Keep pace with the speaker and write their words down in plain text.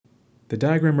The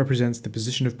diagram represents the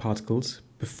position of particles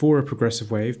before a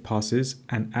progressive wave passes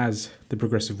and as the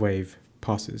progressive wave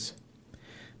passes.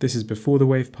 This is before the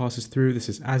wave passes through, this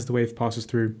is as the wave passes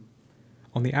through.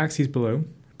 On the axes below,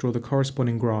 draw the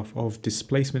corresponding graph of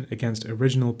displacement against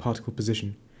original particle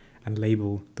position and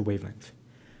label the wavelength.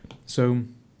 So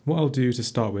what I'll do to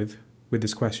start with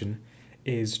this question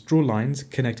is draw lines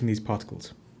connecting these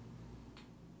particles.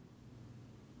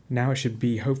 Now it should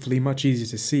be hopefully much easier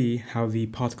to see how the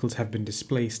particles have been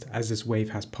displaced as this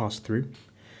wave has passed through.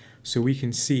 So we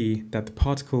can see that the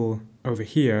particle over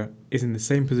here is in the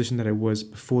same position that it was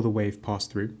before the wave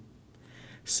passed through.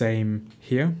 Same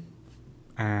here,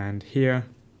 and here,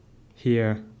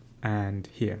 here, and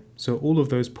here. So all of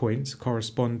those points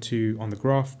correspond to, on the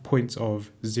graph, points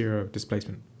of zero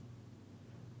displacement.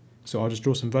 So I'll just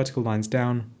draw some vertical lines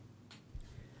down.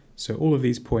 So all of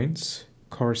these points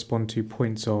correspond to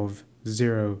points of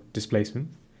zero displacement.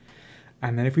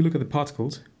 And then if we look at the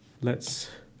particles, let's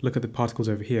look at the particles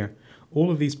over here.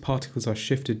 All of these particles are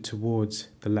shifted towards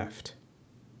the left.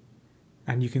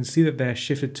 And you can see that they're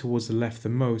shifted towards the left the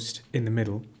most in the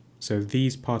middle. So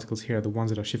these particles here are the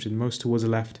ones that are shifted most towards the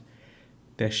left.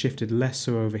 They're shifted less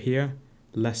so over here,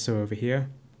 less so over here,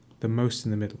 the most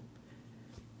in the middle.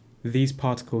 These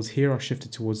particles here are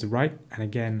shifted towards the right, and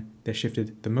again, they're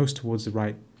shifted the most towards the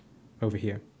right over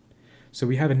here. So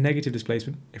we have a negative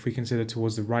displacement if we consider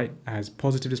towards the right as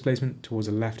positive displacement, towards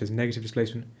the left as negative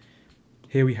displacement.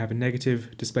 Here we have a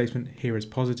negative displacement, here is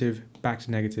positive, back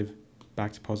to negative,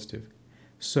 back to positive.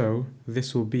 So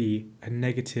this will be a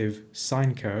negative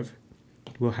sine curve.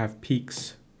 We'll have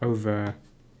peaks over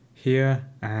here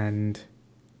and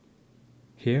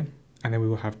here, and then we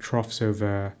will have troughs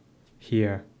over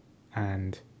here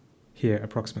and here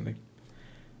approximately.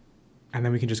 And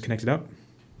then we can just connect it up,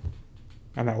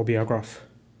 and that will be our graph.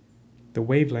 The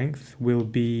wavelength will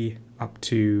be up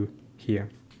to here.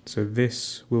 So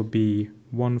this will be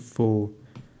one full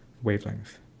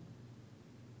wavelength.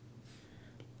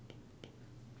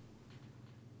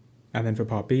 And then for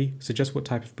part B, suggest what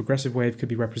type of progressive wave could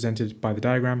be represented by the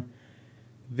diagram.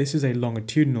 This is a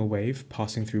longitudinal wave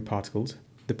passing through particles.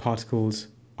 The particles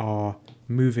are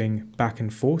moving back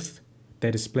and forth.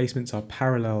 Their displacements are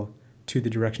parallel to the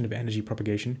direction of energy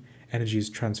propagation. Energy is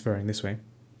transferring this way.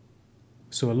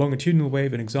 So a longitudinal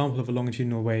wave, an example of a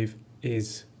longitudinal wave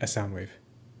is a sound wave.